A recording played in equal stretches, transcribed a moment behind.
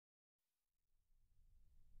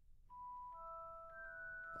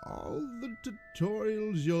All the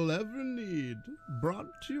tutorials you'll ever need,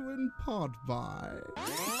 brought to you in part by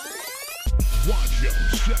Watch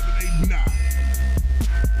 789.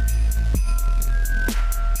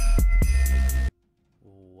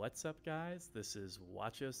 What's up, guys? This is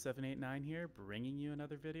Watcho789 here, bringing you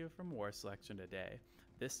another video from War Selection today.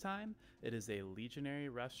 This time, it is a Legionary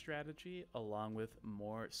rush strategy along with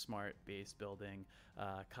more smart base building,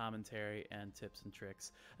 commentary, and tips and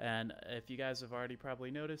tricks. And if you guys have already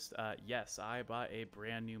probably noticed, yes, I bought a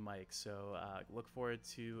brand new mic, so look forward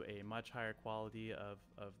to a much higher quality of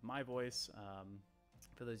my voice.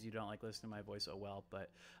 For those of you who don't like listening to my voice, oh well,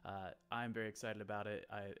 but I'm very excited about it.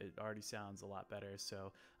 It already sounds a lot better,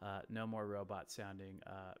 so no more robot sounding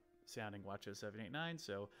Watcho789,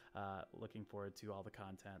 so looking forward to all the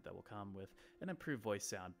content that will come with an improved voice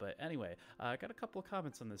sound. But anyway, I got a couple of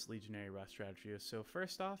comments on this Legionary rush strategy. So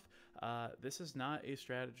first off, this is not a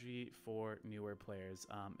strategy for newer players.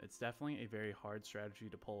 It's definitely a very hard strategy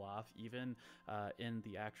to pull off, even in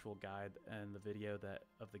the actual guide and the video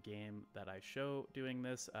of the game that I show doing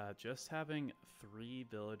this. Just having 3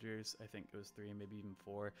 villagers, I think it was 3, maybe even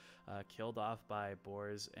 4, killed off by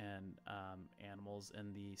boars and animals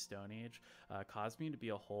in the Stone Age caused me to be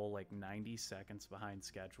a whole like 90 seconds behind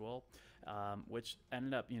schedule, which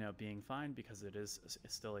ended up being fine because it is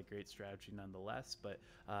still a great strategy nonetheless. But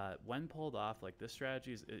when pulled off, like this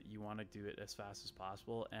strategy is you want to do it as fast as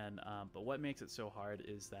possible, and but what makes it so hard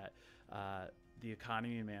is that the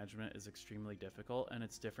economy management is extremely difficult, and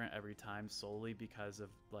it's different every time solely because of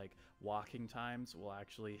like walking times will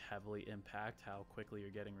actually heavily impact how quickly you're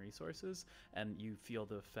getting resources, and you feel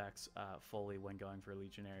the effects fully when going for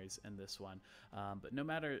Legionaries in this one. But no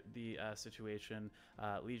matter the situation,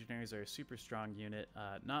 Legionaries are a super strong unit,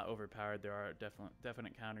 not overpowered. There are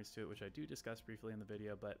definite counters to it, which I do discuss briefly in the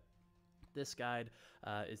video, but this guide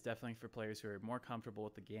is definitely for players who are more comfortable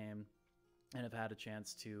with the game and have had a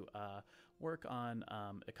chance to work on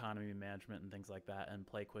economy management and things like that, and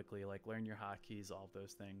play quickly, like learn your hotkeys, all of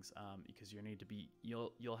those things, because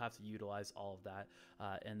you'll have to utilize all of that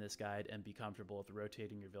in this guide and be comfortable with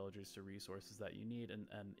rotating your villagers to resources that you need, and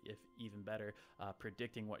if even better,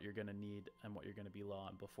 predicting what you're going to need and what you're going to be low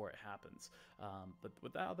on before it happens. But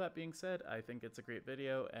with all that being said, I think it's a great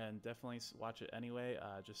video, and definitely watch it anyway,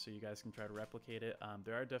 just so you guys can try to replicate it.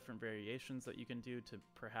 There are different variations that you can do to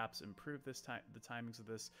perhaps improve the timings of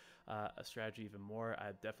this strategy even more.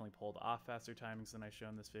 I've definitely pulled off faster timings than I show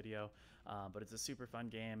in this video, but it's a super fun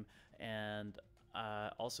game. And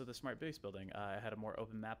also the smart base building. I had a more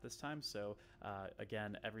open map this time, so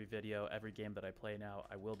again, every video, every game that I play now,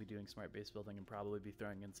 I will be doing smart base building and probably be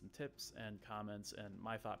throwing in some tips and comments and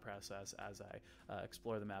my thought process as I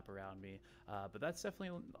explore the map around me. But that's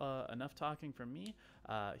definitely enough talking from me.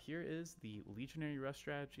 Here is the Legionary rush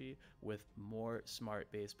strategy with more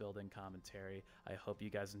smart base building commentary. I hope you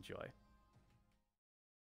guys enjoy.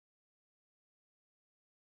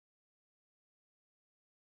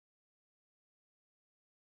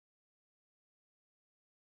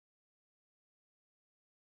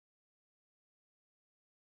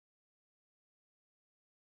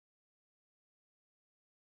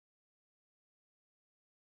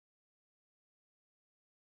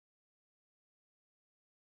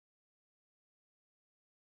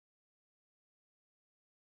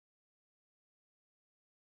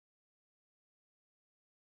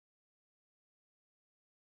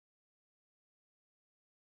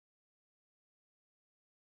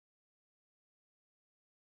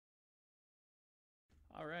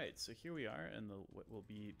 All right, so here we are in what will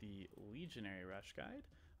be the Legionary rush guide,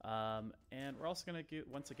 and we're also going to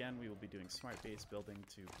once again we will be doing smart base building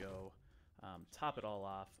to go top it all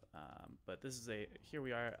off. But this is here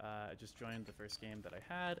we are. I just joined the first game that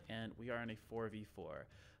I had, and we are in a 4v4,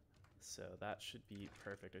 so that should be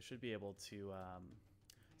perfect. I should be able to,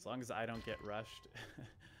 as long as I don't get rushed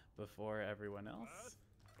before everyone else,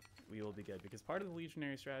 we will be good, because part of the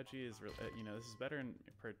Legionary strategy is, this is better in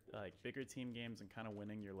like bigger team games and kind of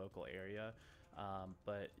winning your local area.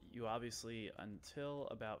 But you obviously, until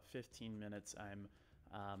about 15 minutes,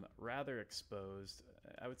 I'm rather exposed.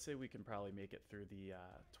 I would say we can probably make it through the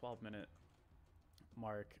 12-minute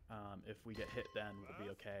mark. If we get hit, then we'll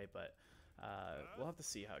be okay, but we'll have to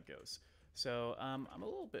see how it goes. So I'm a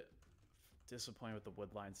little bit disappointed with the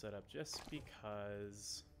woodline setup, just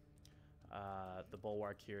because the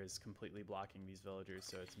bulwark here is completely blocking these villagers,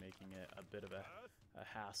 so it's making it a bit of a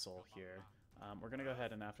hassle here. We're going to go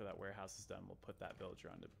ahead, and after that warehouse is done, we'll put that villager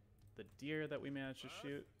onto the deer that we managed to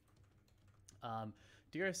shoot.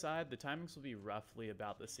 deer aside, the timings will be roughly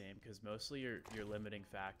about the same because mostly your limiting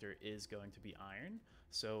factor is going to be iron.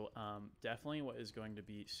 So definitely what is going to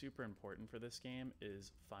be super important for this game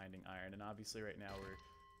is finding iron. And obviously right now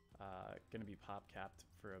we're going to be pop capped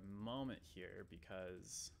for a moment here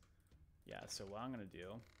because, yeah, so what I'm going to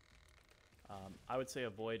do, I would say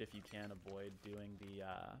avoid, if you can, avoid doing the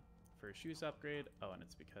first shoes upgrade. Oh, and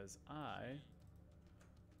it's because I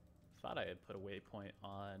thought I had put a waypoint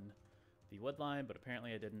on the wood line, but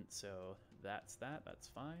apparently I didn't, so that's that. That's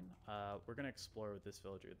fine. We're going to explore with this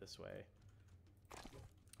villager this way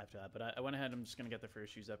after that, but I went ahead. I'm just going to get the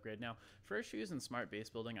first shoes upgrade. Now, first shoes and smart base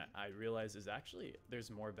building, I realize is actually, there's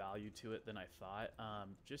more value to it than I thought,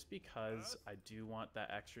 just because I do want that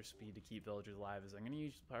extra speed to keep villagers alive. Is I'm going to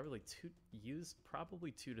use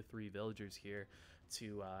probably 2 to 3 villagers here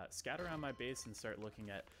to scatter around my base and start looking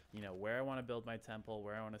at, you know, where I want to build my temple,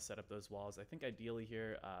 where I want to set up those walls. I think ideally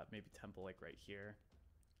here, maybe temple like right here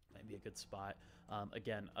might be a good spot.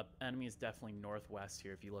 Again, enemy is definitely northwest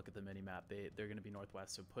here. If you look at the mini-map, they're going to be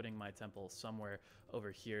northwest, so putting my temple somewhere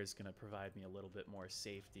over here is going to provide me a little bit more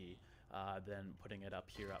safety than putting it up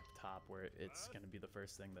here up top where it's going to be the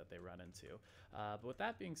first thing that they run into. But with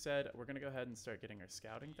that being said, we're going to go ahead and start getting our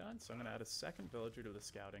scouting done. So I'm going to add a second villager to the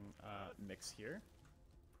scouting mix here.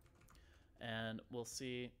 And we'll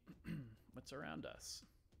see what's around us.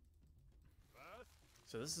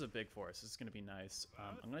 So this is a big forest. This is going to be nice.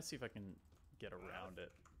 I'm going to see if I can get around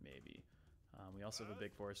it, maybe. We also have a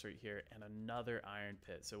big forest right here and another iron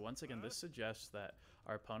pit. So once again, this suggests that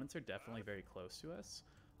our opponents are definitely very close to us.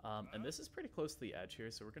 And this is pretty close to the edge here,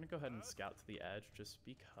 so we're going to go ahead and scout to the edge just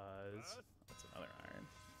because... That's another iron.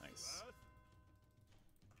 Nice.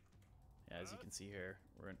 Yeah, as you can see here,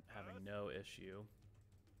 we're having no issue.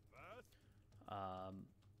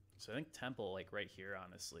 So I think temple, like right here,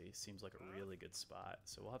 honestly, seems like a really good spot.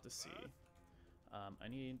 So we'll have to see. I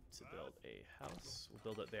need to build a house. We'll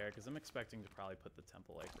build it there because I'm expecting to probably put the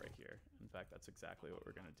temple like right here. In fact, that's exactly what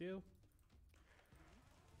we're going to do.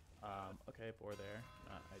 Okay, boar there.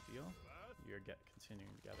 Not ideal. You're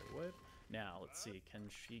continuing to gather wood. Now, let's see. Can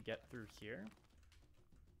she get through here?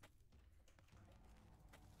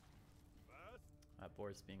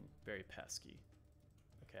 Boar's being very pesky.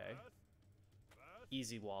 Okay.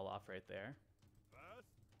 Easy wall off right there.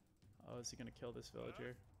 Oh, is he going to kill this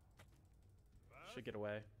villager? Should get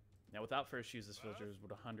away. Now, without first shoes, this villager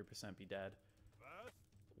would 100% be dead.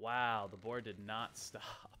 Wow, the boar did not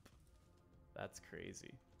stop. That's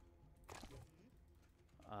crazy.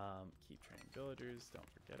 Keep training villagers. Don't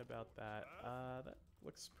forget about that. That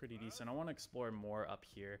looks pretty decent. I want to explore more up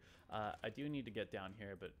here. I do need to get down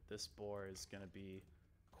here, but this boar is going to be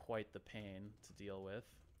quite the pain to deal with.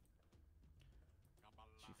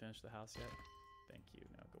 Did you finish the house yet? Thank you.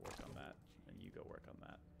 Now go work on that. And you go work on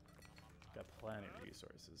that. Got plenty of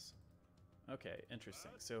resources. Okay,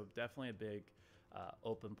 interesting. So definitely a big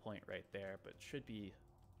open point right there, but should be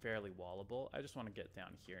fairly wallable. I just want to get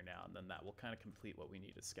down here now, and then that will kind of complete what we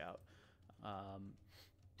need to scout.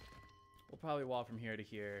 We'll probably wall from here to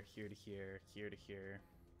here, here to here, here to here,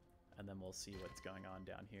 and then we'll see what's going on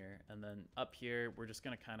down here. And then up here, we're just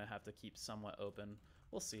going to kind of have to keep somewhat open.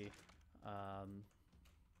 We'll see. I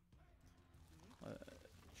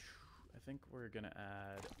think we're going to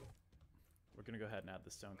add... We're going to go ahead and add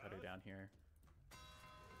the stone cutter down here.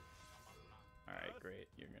 Alright, great.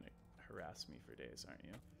 You're going to harass me for days, aren't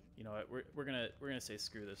you? You know what? We're gonna say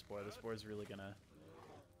screw this boar. This boar's really gonna...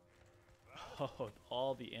 Oh,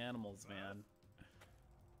 all the animals, man.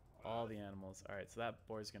 All the animals. Alright, so that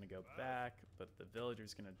boar's gonna go back, but the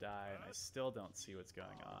villager's gonna die, and I still don't see what's going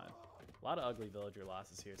on. A lot of ugly villager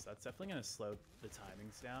losses here, so that's definitely gonna slow the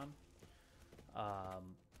timings down.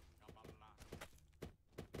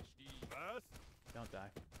 Don't die.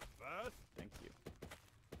 Thank you.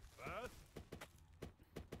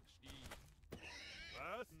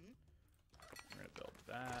 We're gonna build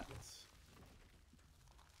that.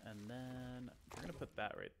 And then we're gonna put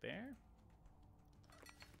that right there.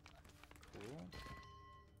 Cool.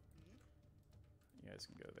 You guys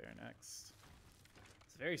can go there next.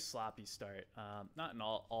 It's a very sloppy start. Not in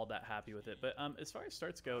all that happy with it, but as far as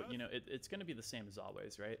starts go, you know, it's gonna be the same as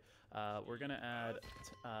always, right? We're gonna add,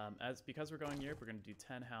 because we're going Europe, we're gonna do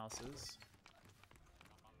 10 houses.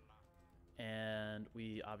 And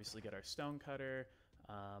we obviously get our stone cutter.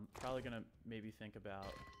 Probably gonna maybe think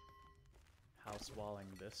about house walling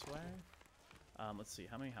this way. Let's see,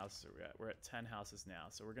 how many houses are we at? We're at 10 houses now,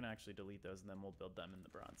 so we're gonna actually delete those and then we'll build them in the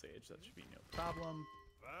Bronze Age. That should be no problem.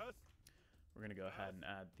 We're gonna go ahead and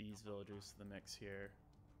add these villagers to the mix here.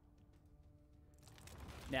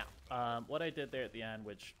 Now, what I did there at the end,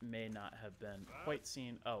 which may not have been quite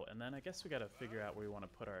seen. Oh, and then I guess we got to figure out where we want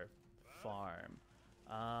to put our farm.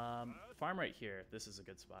 Farm right here. This is a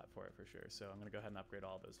good spot for it for sure. So I'm going to go ahead and upgrade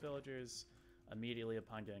all those villagers. Immediately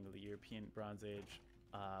upon getting to the European Bronze Age,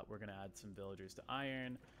 we're going to add some villagers to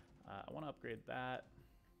iron. I want to upgrade that.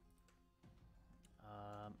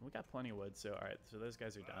 We got plenty of wood, so alright, so those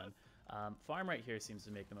guys are done. Farm right here seems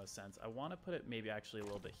to make the most sense. I want to put it maybe actually a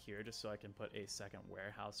little bit here, just so I can put a second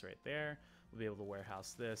warehouse right there. We'll be able to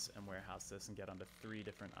warehouse this and get onto 3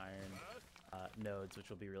 different iron nodes, which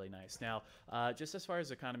will be really nice. Now, just as far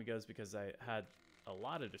as economy goes, because I had a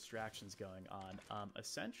lot of distractions going on,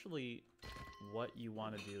 essentially what you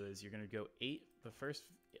want to do is you're going to go 8, the first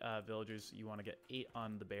villagers, you want to get 8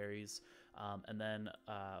 on the berries, and then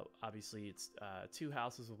obviously it's 2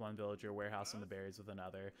 houses with 1 villager, warehouse and the berries with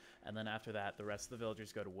another, and then after that the rest of the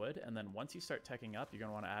villagers go to wood, and then once you start teching up, you're going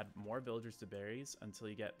to want to add more villagers to berries until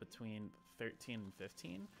you get between 13 and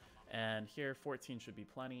 15. And here 14 should be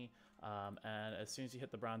plenty, and as soon as you hit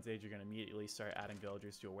the Bronze Age, you're going to immediately start adding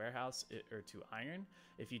villagers to a warehouse or to iron.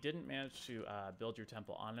 If you didn't manage to build your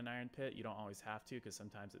temple on an iron pit, you don't always have to, because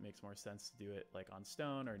sometimes it makes more sense to do it like on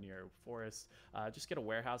stone or near forest. Just get a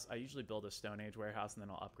warehouse. I usually build a Stone Age warehouse and then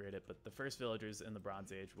I'll upgrade it, but the first villagers in the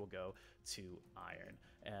Bronze Age will go to iron.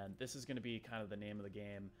 And this is going to be kind of the name of the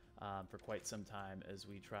game for quite some time as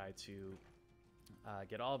we try to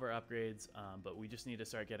get all of our upgrades, but we just need to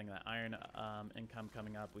start getting that iron income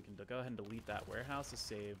coming up. We can go ahead and delete that warehouse to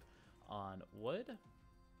save on wood,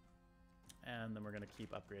 and then we're going to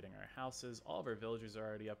keep upgrading our houses. All of our villagers are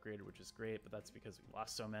already upgraded, which is great, but that's because we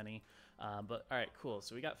lost so many. But all right, cool.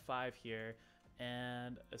 So we got 5 here,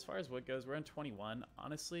 and as far as wood goes, we're on 21.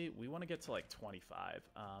 Honestly, we want to get to like 25.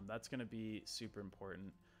 That's going to be super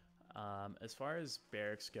important. As far as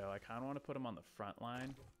barracks go, I kind of want to put them on the front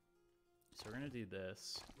line. So we're going to do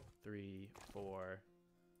this, 3, 4,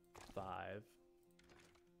 5.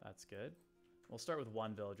 That's good. We'll start with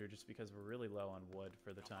 1 villager just because we're really low on wood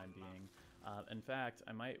for the time being. In fact,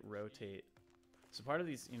 I might rotate. So part of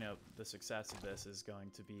these, the success of this is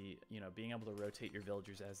going to be, being able to rotate your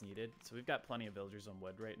villagers as needed. So we've got plenty of villagers on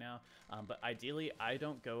wood right now. But ideally, I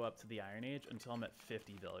don't go up to the Iron Age until I'm at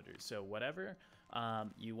 50 villagers. So whatever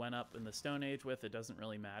you went up in the Stone Age with, it doesn't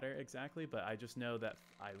really matter exactly, but I just know that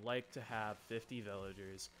I like to have 50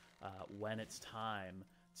 villagers when it's time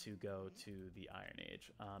to go to the Iron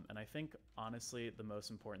Age. And I think, honestly, the most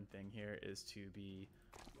important thing here is to be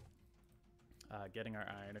getting our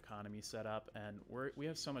iron economy set up, and we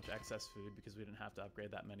have so much excess food because we didn't have to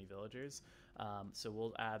upgrade that many villagers. So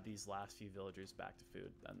we'll add these last few villagers back to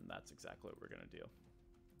food, and that's exactly what we're going to do.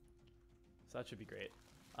 So that should be great.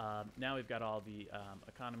 Now we've got all the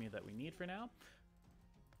economy that we need for now.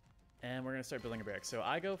 And we're going to start building a barracks. So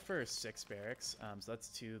I go for 6 barracks. So that's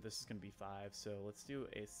 2. This is going to be 5. So let's do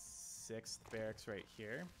a 6th barracks right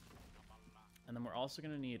here. And then we're also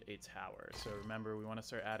going to need a tower. So remember, we want to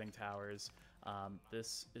start adding towers.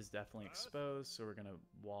 This is definitely exposed, so we're going to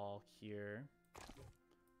wall here.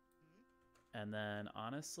 And then,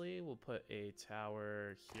 honestly, we'll put a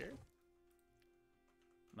tower here.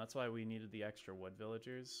 And that's why we needed the extra wood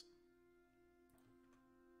villagers.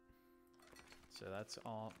 So that's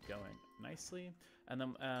all going nicely. And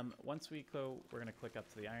then once we go, we're going to click up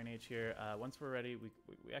to the Iron Age here. Once we're ready,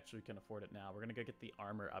 we actually can afford it now. We're going to go get the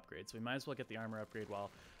armor upgrade. So we might as well get the armor upgrade while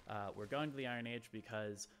we're going to the Iron Age,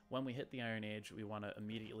 because when we hit the Iron Age, we want to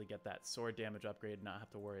immediately get that sword damage upgrade and not have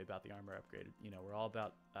to worry about the armor upgrade. We're all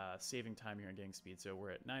about saving time here and getting speed. So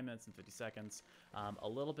we're at 9 minutes and 50 seconds. A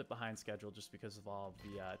little bit behind schedule just because of all of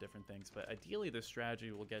the different things. But ideally, this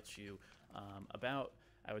strategy will get you about,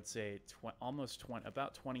 I would say,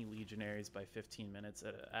 about 20 legionaries by 15 minutes.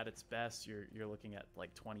 At its best, you're looking at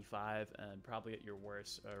like 25, and probably at your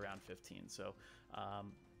worst around 15. So,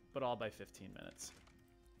 but all by 15 minutes.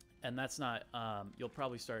 And that's not, you'll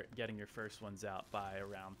probably start getting your first ones out by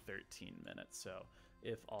around 13 minutes. So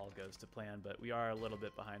if all goes to plan, but we are a little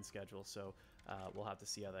bit behind schedule. So we'll have to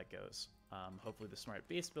see how that goes. Hopefully the smart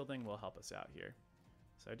base building will help us out here.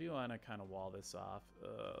 So I do want to kind of wall this off.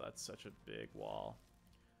 That's such a big wall.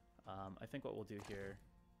 I think what we'll do here,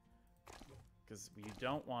 because we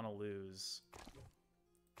don't want to lose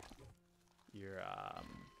your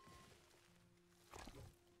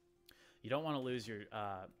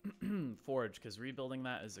forge, because rebuilding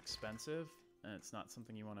that is expensive and it's not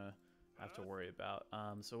something you want to have to worry about.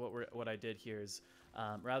 So what I did here is,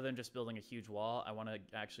 rather than just building a huge wall, I want to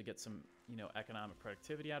actually get some economic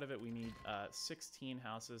productivity out of it. We need 16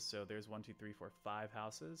 houses, so there's 1, 2, 3, 4, 5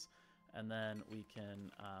 houses. And then we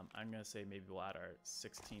can, I'm going to say maybe we'll add our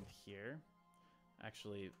 16th here.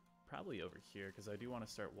 Actually, probably over here, because I do want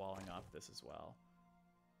to start walling off this as well.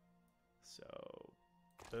 So,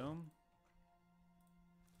 boom.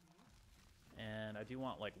 And I do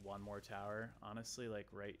want like one more tower. Honestly, like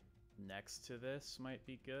right next to this might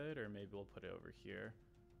be good, or maybe we'll put it over here.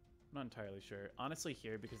 I'm not entirely sure. Honestly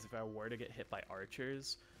here, because if I were to get hit by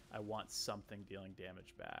archers, I want something dealing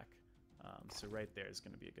damage back. So right there is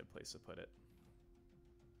going to be a good place to put it.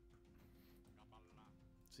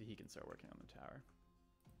 So he can start working on the tower.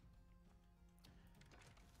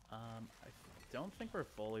 I don't think we're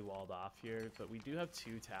fully walled off here, but we do have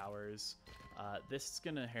 2 towers. This is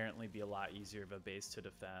going to inherently be a lot easier of a base to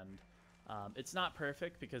defend. It's not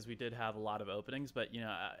perfect because we did have a lot of openings, but you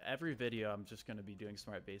know, every video I'm just going to be doing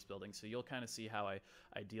smart base building, so you'll kind of see how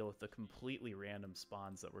I deal with the completely random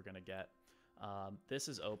spawns that we're going to get. This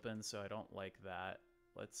is open, so I don't like that.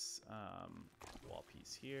 Let's wall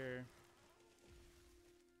piece here,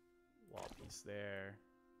 wall piece there.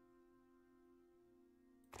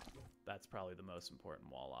 That's probably the most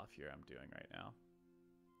important wall off here I'm doing right now.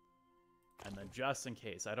 And then just in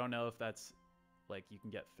case, I don't know if that's like you can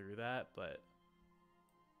get through that, but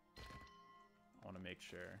I want to make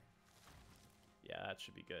sure. Yeah, that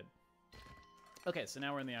should be good. Okay, so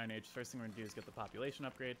now we're in the Iron Age. First thing we're going to do is get the population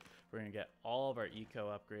upgrade. We're going to get all of our eco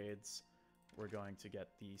upgrades. We're going to get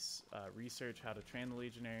these research how to train the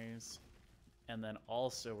legionaries. And then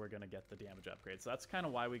also we're going to get the damage upgrade. So that's kind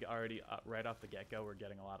of why we already, right off the get-go, we're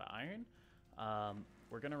getting a lot of iron.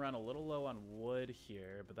 We're going to run a little low on wood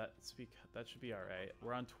here, but that should be all right.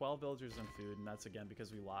 We're on 12 villagers and food, and that's, again,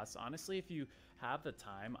 because we lost. Honestly, if you have the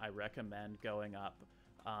time, I recommend going up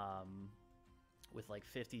with like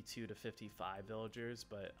 52 to 55 villagers,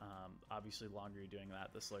 but obviously the longer you're doing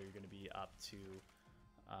that, the slower you're going to be up to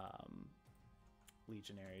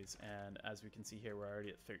legionaries. And as we can see here, we're already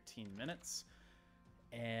at 13 minutes.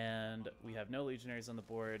 And we have no legionaries on the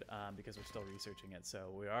board because we're still researching it.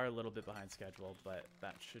 So we are a little bit behind schedule, but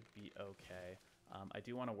that should be okay. I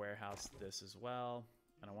do want to warehouse this as well.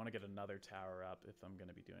 And I want to get another tower up if I'm going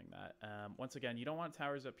to be doing that. Once again, you don't want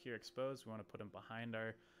towers up here exposed. We want to put them behind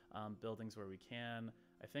our buildings where we can.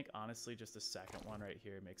 I think, honestly, just a second one right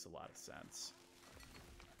here makes a lot of sense.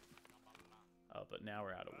 Oh, but now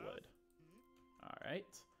we're out of wood. All right.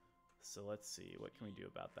 So let's see, what can we do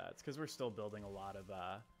about that? It's because we're still building a lot of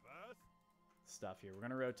stuff here. We're going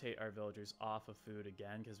to rotate our villagers off of food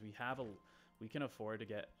again because we can afford to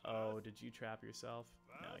get... Oh, did you trap yourself?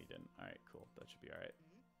 No, you didn't. All right, cool. That should be all right.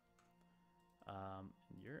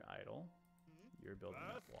 You're idle. You're building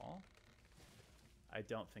that wall. I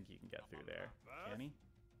don't think you can get through there. Can he?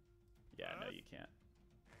 Yeah, no, you can't.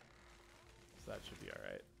 So that should be all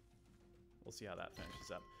right. We'll see how that finishes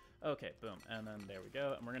up. Okay, boom, and then there we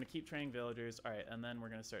go. And we're going to keep training villagers. All right, and then we're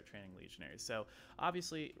going to start training legionaries. So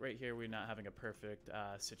obviously, right here, we're not having a perfect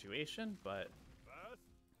situation, but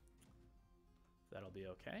that'll be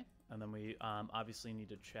okay. And then we obviously need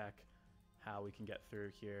to check how we can get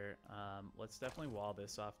through here. Let's definitely wall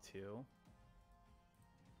this off too.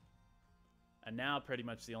 And now pretty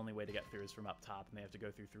much the only way to get through is from up top, and they have to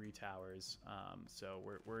go through 3 towers. So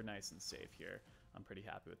we're nice and safe here. I'm pretty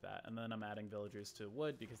happy with that. And then I'm adding villagers to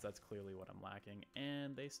wood because that's clearly what I'm lacking.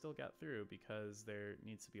 And they still got through because there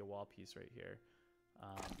needs to be a wall piece right here.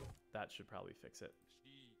 That should probably fix it.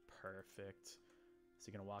 Perfect. Is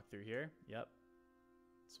he going to walk through here? Yep.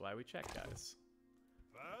 That's why we check, guys.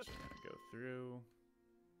 So we're going to go through.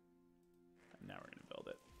 And now we're going to build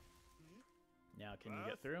it. Now can you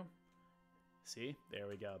get through? See? There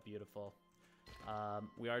we go. Beautiful.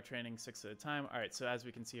 We are training 6 at a time. All right, so as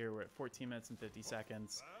we can see here, we're at 14 minutes and 50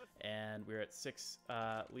 seconds, and we're at 6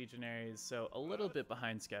 legionaries, so a little bit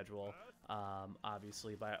behind schedule,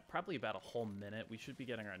 obviously, by probably about a whole minute. We should be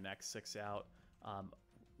getting our next 6 out.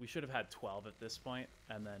 We should have had 12 at this point,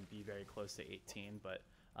 and then be very close to 18, but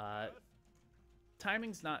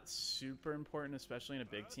timing's not super important, especially in a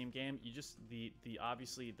big team game. You just,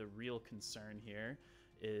 obviously, the real concern here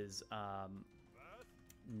is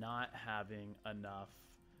not having enough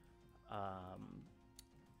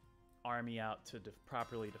army out to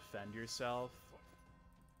properly defend yourself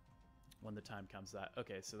when the time comes.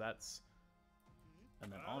 Okay, so that's...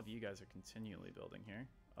 And then all of you guys are continually building here.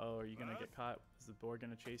 Oh, are you going to get caught? Is the boar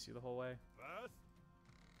going to chase you the whole way?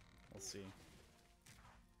 We'll see.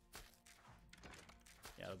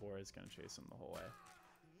 Yeah, the boar is going to chase him the whole way.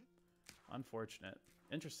 Unfortunate.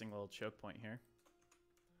 Interesting little choke point here.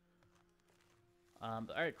 All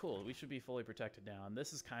right, cool. We should be fully protected now. And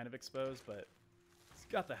this is kind of exposed, but it's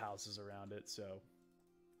got the houses around it, so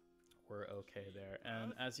we're okay there.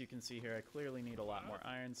 And as you can see here, I clearly need a lot more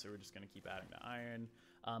iron, so we're just going to keep adding the iron.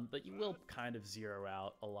 But you will kind of zero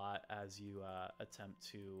out a lot as you attempt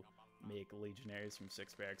to make legionaries from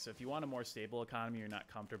 6 barracks. So if you want a more stable economy, you're not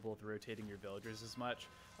comfortable with rotating your villagers as much,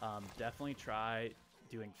 definitely try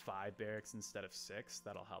doing 5 barracks instead of 6.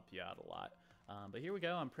 That'll help you out a lot. But here we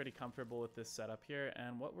go. I'm pretty comfortable with this setup here,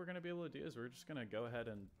 and what we're going to be able to do is we're just going to go ahead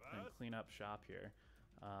and clean up shop here.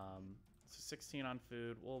 So 16 on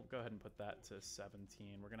food. We'll go ahead and put that to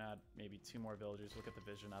 17. We're going to add maybe 2 more villagers. Look at the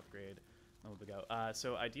vision upgrade. There we go.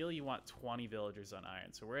 So ideally you want 20 villagers on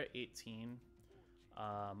iron. So we're at 18.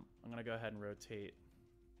 I'm going to go ahead and rotate.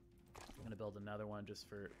 I'm going to build another one just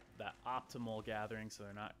for that optimal gathering so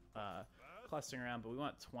they're not clustering around. But we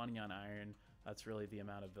want 20 on iron. That's really the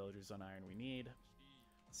amount of villagers on iron we need.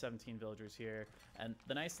 17 villagers here. And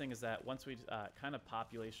the nice thing is that once we kind of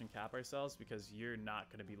population cap ourselves, because you're not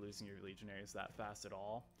going to be losing your legionaries that fast at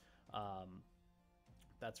all,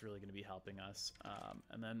 that's really going to be helping us.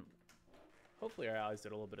 And then hopefully our allies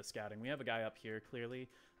did a little bit of scouting. We have a guy up here clearly,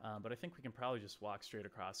 but I think we can probably just walk straight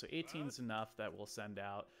across. So 18 is enough that we'll send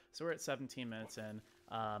out. So we're at 17 minutes in.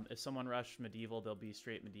 If someone rushed medieval, they'll be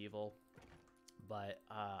straight medieval, but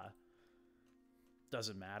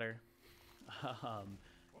doesn't matter.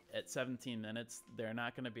 At 17 minutes, they're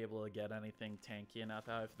not going to be able to get anything tanky enough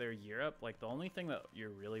out. If they're Europe, like the only thing that you're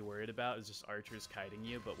really worried about is just archers kiting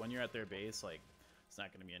you, but when you're at their base, like it's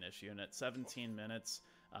not going to be an issue. And at 17 minutes,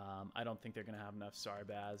 I don't think they're going to have enough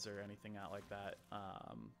Sarbaz or anything out like that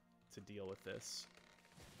to deal with this.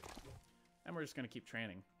 And we're just going to keep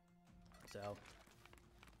training. So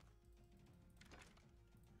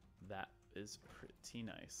that is pretty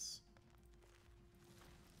nice.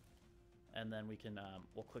 And then we can,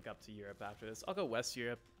 we'll click up to Europe after this. I'll go West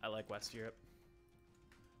Europe. I like West Europe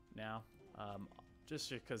now, just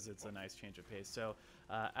because it's a nice change of pace. So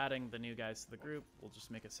adding the new guys to the group, we'll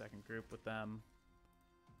just make a second group with them.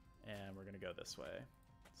 And we're going to go this way.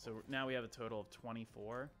 So now we have a total of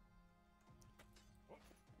 24.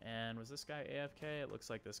 And was this guy AFK? It looks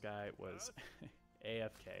like this guy was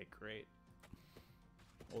AFK. Great.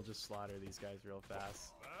 We'll just slaughter these guys real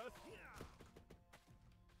fast.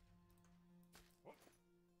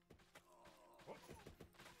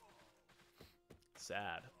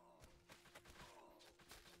 Sad.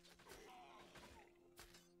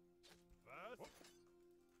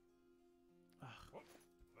 Ugh.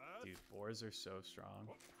 Dude, boars are so strong.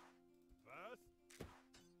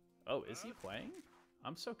 Oh, is he playing?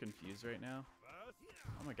 I'm so confused right now.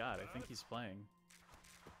 Oh my god, I think he's playing.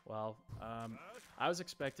 Well, I was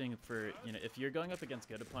expecting for, you know, if you're going up against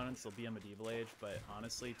good opponents, they'll be a medieval age, but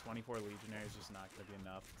honestly, 24 legionaries is not going to be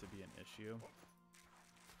enough to be an issue.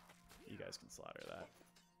 You guys can slaughter that.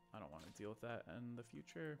 I don't want to deal with that in the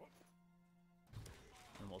future.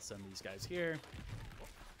 And we'll send these guys here.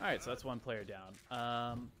 Alright, so that's one player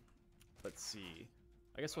down. Let's see.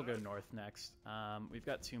 I guess we'll go north next. We've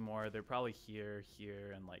got 2 more. They're probably here,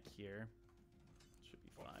 here, and like here. Should be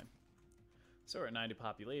fine. So we're at 90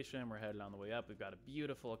 population. We're headed on the way up. We've got a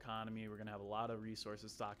beautiful economy. We're going to have a lot of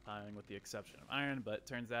resources stockpiling with the exception of iron, but it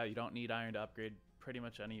turns out you don't need iron to upgrade pretty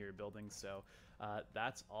much any of your buildings, so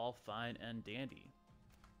that's all fine and dandy.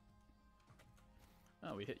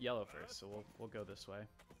 Oh, we hit yellow first, so we'll go this way.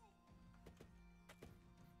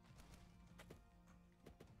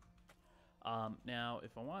 Now,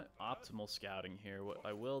 if I want optimal scouting here, what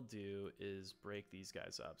I will do is break these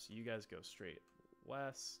guys up. So you guys go straight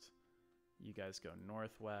west, you guys go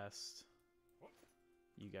northwest,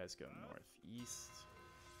 you guys go northeast.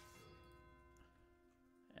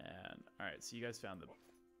 And, alright, so you guys found the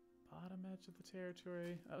bottom edge of the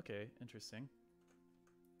territory. Okay, interesting.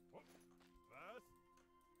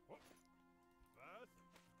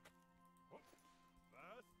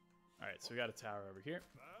 Alright, so we got a tower over here.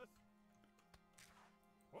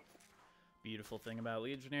 Beautiful thing about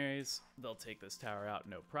legionaries, they'll take this tower out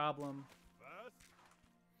no problem.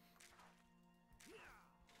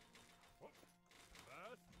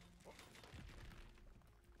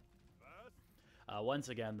 Once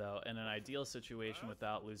again, though, in an ideal situation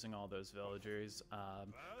without losing all those villagers,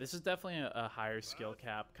 this is definitely a higher skill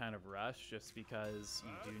cap kind of rush, just because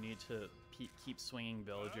you do need to keep swinging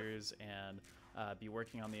villagers and be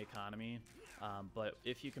working on the economy. But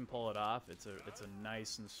if you can pull it off, it's a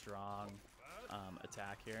nice and strong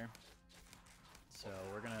attack here. So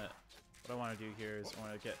we're gonna, what I want to do here is I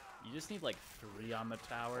want to get, you just need like 3 on the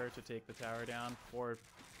tower to take the tower down, 4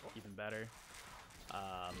 even better.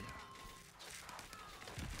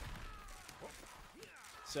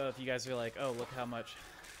 So if you guys are like, oh, look how much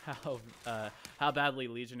how badly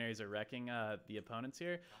Legionaries are wrecking the opponents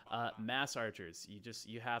here. Mass archers.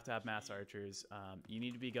 You have to have mass archers. You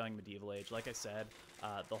need to be going medieval age. Like I said,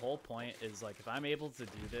 the whole point is like if I'm able to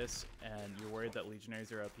do this and you're worried that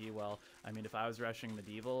Legionaries are OP, well, I mean if I was rushing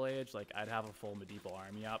medieval age, like I'd have a full medieval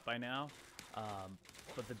army out by now.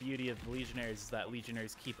 But the beauty of Legionaries is that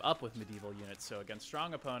Legionaries keep up with medieval units. So against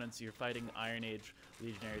strong opponents, you're fighting Iron Age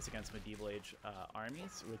Legionaries against medieval age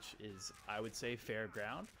armies, which is, I would say, fair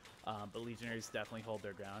ground. But Legionaries definitely hold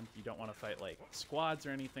their ground. You don't want to fight like squads or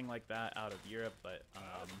anything like that out of Europe, but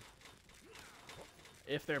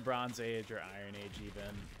if they're Bronze Age or Iron Age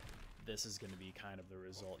even, this is going to be kind of the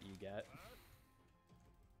result you get.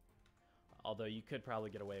 Although you could probably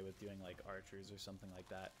get away with doing like archers or something like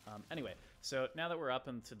that. Anyway, so now that we're up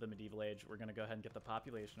into the medieval age, we're going to go ahead and get the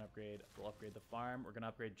population upgrade. We'll upgrade the farm. We're going to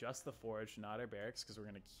upgrade just the forge, not our barracks, because we're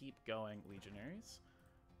going to keep going Legionaries.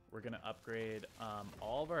 We're going to upgrade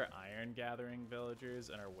all of our iron gathering villagers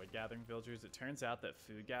and our wood gathering villagers. It turns out that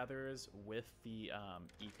food gatherers with the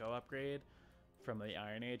eco upgrade from the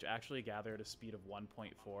Iron Age actually gather at a speed of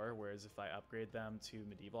 1.4, whereas if I upgrade them to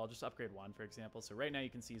medieval, I'll just upgrade one, for example. So right now you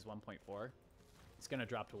can see is 1.4. It's going to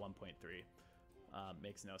drop to 1.3.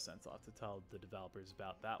 Makes no sense. I'll have to tell the developers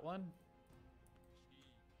about that one.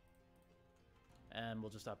 And we'll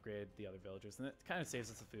just upgrade the other villagers. And it kind of saves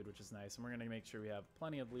us the food, which is nice. And we're going to make sure we have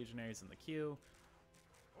plenty of legionaries in the queue.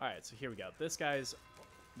 All right, so here we go. This guy's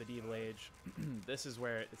medieval age. This is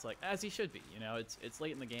where it's like, as he should be. You know, it's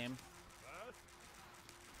late in the game.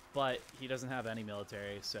 But he doesn't have any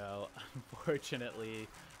military, so unfortunately,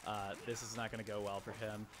 this is not going to go well for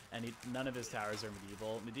him. And none of his towers are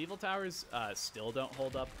medieval. Medieval towers still don't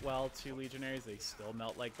hold up well to legionaries. They still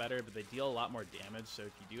melt like butter, but they deal a lot more damage. So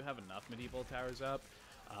if you do have enough medieval towers up,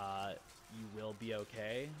 you will be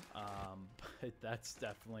okay. But that's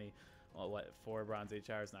definitely, well, what, 4 Bronze Age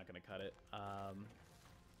towers, not going to cut it.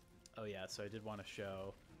 Oh yeah, so I did want to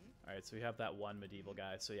show. All right, so we have that one medieval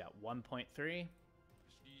guy. So yeah, 1.3.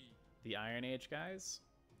 The Iron Age guys,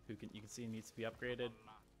 you can see needs to be upgraded,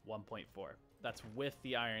 1.4. That's with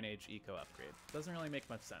the Iron Age eco upgrade. Doesn't really make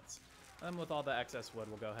much sense. And then with all the excess wood,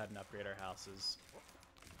 we'll go ahead and upgrade our houses.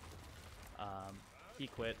 He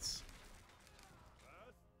quits.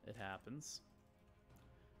 It happens.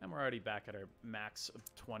 And we're already back at our max of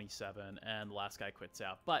 27, and the last guy quits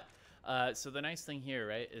out. But, so the nice thing here,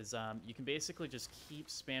 right, is you can basically just keep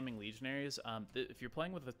spamming legionaries. If you're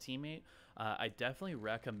playing with a teammate, I definitely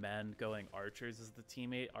recommend going archers as the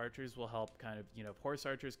teammate. Archers will help kind of, you know, horse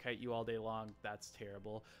archers kite you all day long. That's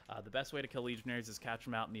terrible. The best way to kill legionaries is catch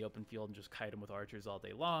them out in the open field and just kite them with archers all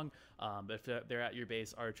day long. But if they're at your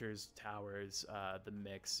base, archers, towers, the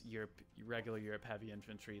mix, regular Europe heavy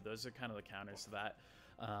infantry, those are kind of the counters to that.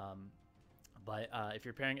 But if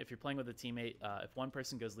you're playing with a teammate, if one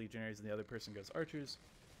person goes legionaries and the other person goes archers,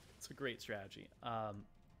 it's a great strategy.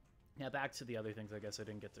 Now back to the other things I guess I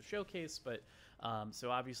didn't get to showcase, but so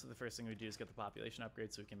obviously the first thing we do is get the population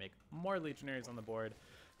upgrade so we can make more legionaries on the board,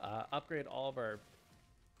 upgrade all of our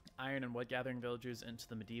iron and wood gathering villagers into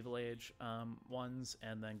the medieval age ones,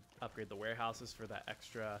 and then upgrade the warehouses for that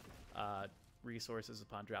extra resources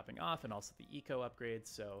upon dropping off, and also the eco upgrades.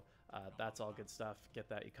 So that's all good stuff. Get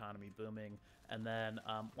that economy booming, and then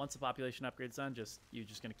once the population upgrade's done, you're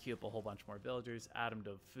just going to queue up a whole bunch more villagers, add them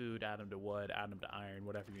to food, add them to wood, add them to iron,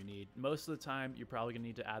 whatever you need. Most of the time you're probably going to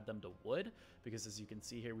need to add them to wood, because as you can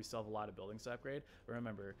see here, we still have a lot of buildings to upgrade. But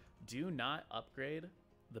remember, do not upgrade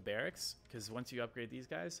the barracks, because once you upgrade these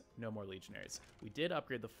guys, no more legionaries. We did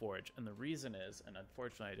upgrade the forge, and the reason is, and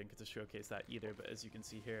unfortunately I didn't get to showcase that either, but as you can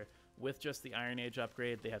see here, with just the Iron Age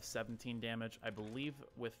upgrade, they have 17 damage. I believe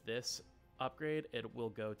with this upgrade, it will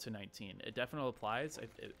go to 19. It definitely applies.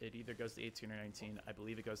 It either goes to 18 or 19. I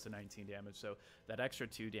believe it goes to 19 damage, so that extra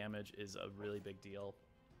 2 damage is a really big deal,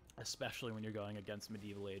 especially when you're going against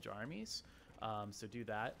medieval age armies. So do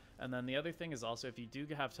that. And then the other thing is also, if you do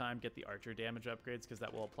have time, get the archer damage upgrades, because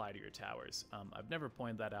that will apply to your towers. I've never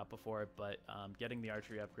pointed that out before, but getting the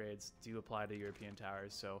archery upgrades do apply to European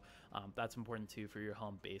towers, so that's important too for your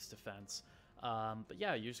home base defense. But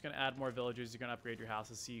yeah, you're just going to add more villagers, you're going to upgrade your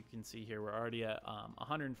houses. So you can see here we're already at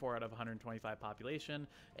 104 out of 125 population,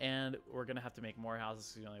 and we're going to have to make more houses,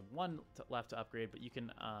 so you only have 1 left to upgrade. But you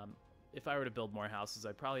can, if I were to build more houses,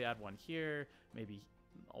 I'd probably add 1 here, maybe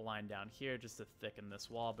a line down here just to thicken this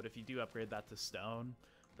wall. But if you do upgrade that to stone,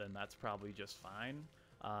 then that's probably just fine.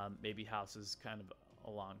 Maybe houses kind of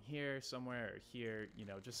along here somewhere, or here, you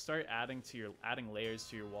know, just start adding layers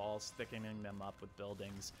to your walls, thickening them up with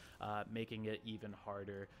buildings, making it even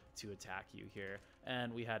harder to attack you here.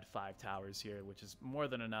 And we had 5 towers here, which is more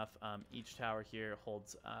than enough. Each tower here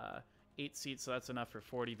holds 8 seats, so that's enough for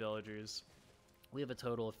 40 villagers. We have a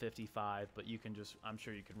total of 55, but you can just, I'm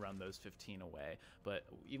sure you can run those 15 away. But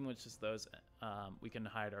even with just those, we can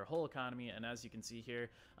hide our whole economy. And as you can see here,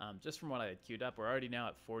 just from what I had queued up, we're already now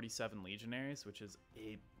at 47 legionaries, which is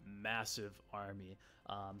a massive army.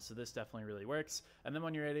 So this definitely really works. And then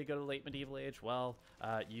when you're ready to go to late medieval age, well,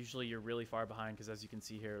 usually you're really far behind, because as you can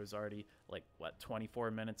see here, it was already like, what,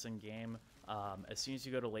 24 minutes in game. As soon as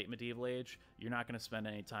you go to late medieval age, you're not going to spend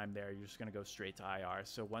any time there. You're just going to go straight to IR.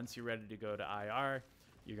 So once you're ready to go to IR,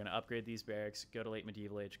 you're going to upgrade these barracks, go to late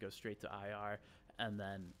medieval age, go straight to IR, and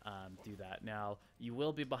then do that. Now, you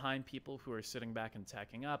will be behind people who are sitting back and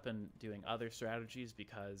teching up and doing other strategies,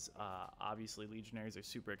 because obviously legionaries are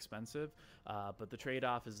super expensive, but the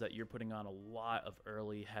trade-off is that you're putting on a lot of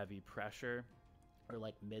early heavy pressure, or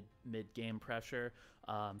like mid game pressure,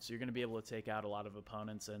 so you're going to be able to take out a lot of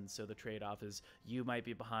opponents. And so the trade-off is you might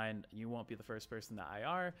be behind, you won't be the first person to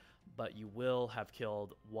IR, but you will have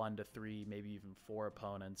killed 1 to 3, maybe even 4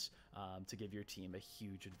 opponents, to give your team a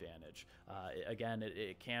huge advantage. Again,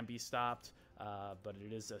 it can be stopped, but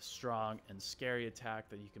it is a strong and scary attack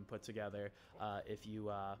that you can put together if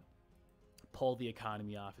you pull the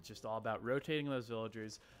economy off. It's just all about rotating those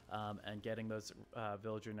villagers and getting those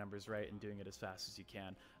villager numbers right, and doing it as fast as you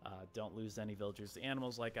can. Don't lose any villagers to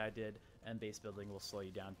animals like I did, and base building will slow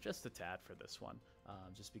you down just a tad for this one,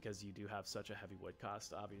 just because you do have such a heavy wood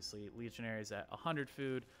cost. Obviously, legionaries at 100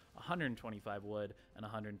 food, 125 wood, and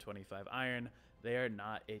 125 iron. They are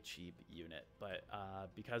not a cheap unit, but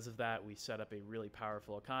because of that, we set up a really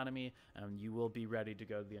powerful economy, and you will be ready to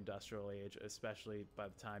go to the industrial age, especially by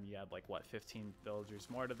the time you add, like, what, 15 villagers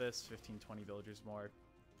more to this, 15, 20 villagers more,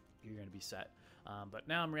 you're going to be set. But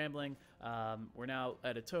now I'm rambling. We're now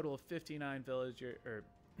at a total of 59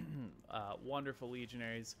 wonderful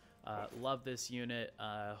legionaries. Love this unit.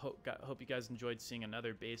 Hope you guys enjoyed seeing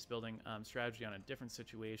another base building strategy on a different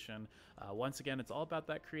situation. Once again, it's all about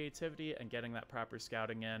that creativity and getting that proper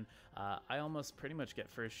scouting in. I almost pretty much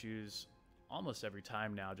get first shoes almost every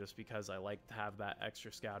time now, just because I like to have that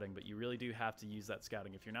extra scouting, but you really do have to use that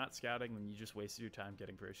scouting. If you're not scouting, then you just wasted your time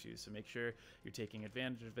getting first shoes. So make sure you're taking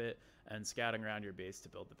advantage of it and scouting around your base to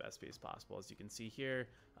build the best base possible. As you can see here,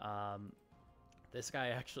 this guy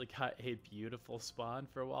actually got a beautiful spawn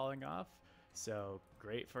for walling off, so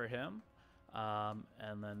great for him.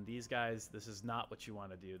 And then these guys, this is not what you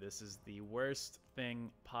want to do. This is the worst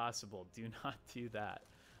thing possible. Do not do that.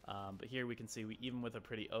 But here we can see, even with a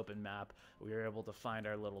pretty open map, we were able to find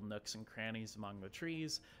our little nooks and crannies among the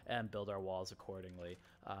trees and build our walls accordingly.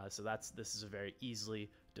 So this is a very easily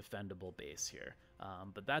defendable base here.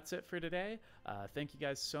 But that's it for today. Thank you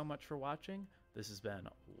guys so much for watching. This has been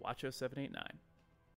Watcho789.